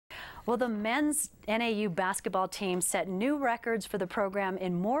Well, the men's NAU basketball team set new records for the program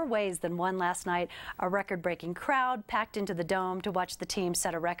in more ways than one last night. A record-breaking crowd packed into the Dome to watch the team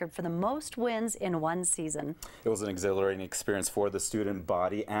set a record for the most wins in one season. It was an exhilarating experience for the student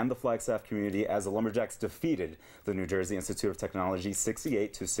body and the Flagstaff community as the Lumberjacks defeated the New Jersey Institute of Technology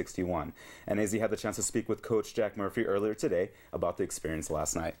 68-61. NAZ had the chance to speak with Coach Jack Murphy earlier today about the experience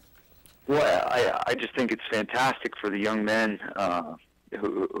last night. Well, I just think it's fantastic for the young men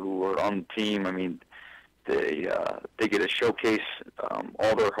who are on the team. I mean, they get to showcase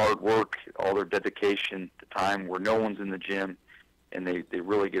all their hard work, all their dedication, the time where no one's in the gym, and they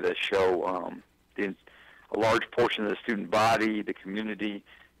really get to show a large portion of the student body, the community,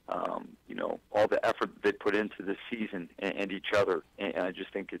 you know, all the effort that they put into this season and each other. And I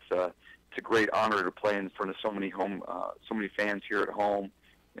just think it's a great honor to play in front of so many fans here at home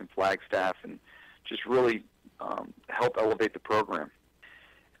in Flagstaff, and just really help elevate the program.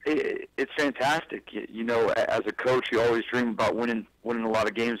 It's fantastic. You know, as a coach, you always dream about winning a lot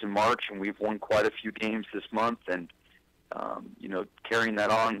of games in March, and we've won quite a few games this month. And you know, carrying that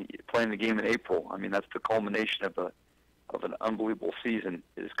on, playing the game in April. I mean, that's the culmination of an unbelievable season.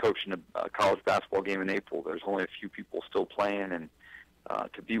 Is coaching a college basketball game in April. There's only a few people still playing, and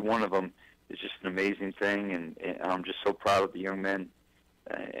to be one of them is just an amazing thing. And I'm just so proud of the young men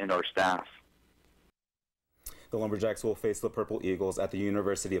and our staff. The Lumberjacks will face the Purple Eagles at the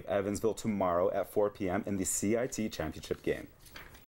University of Evansille tomorrow at 4 p.m. in the CIT Championship game.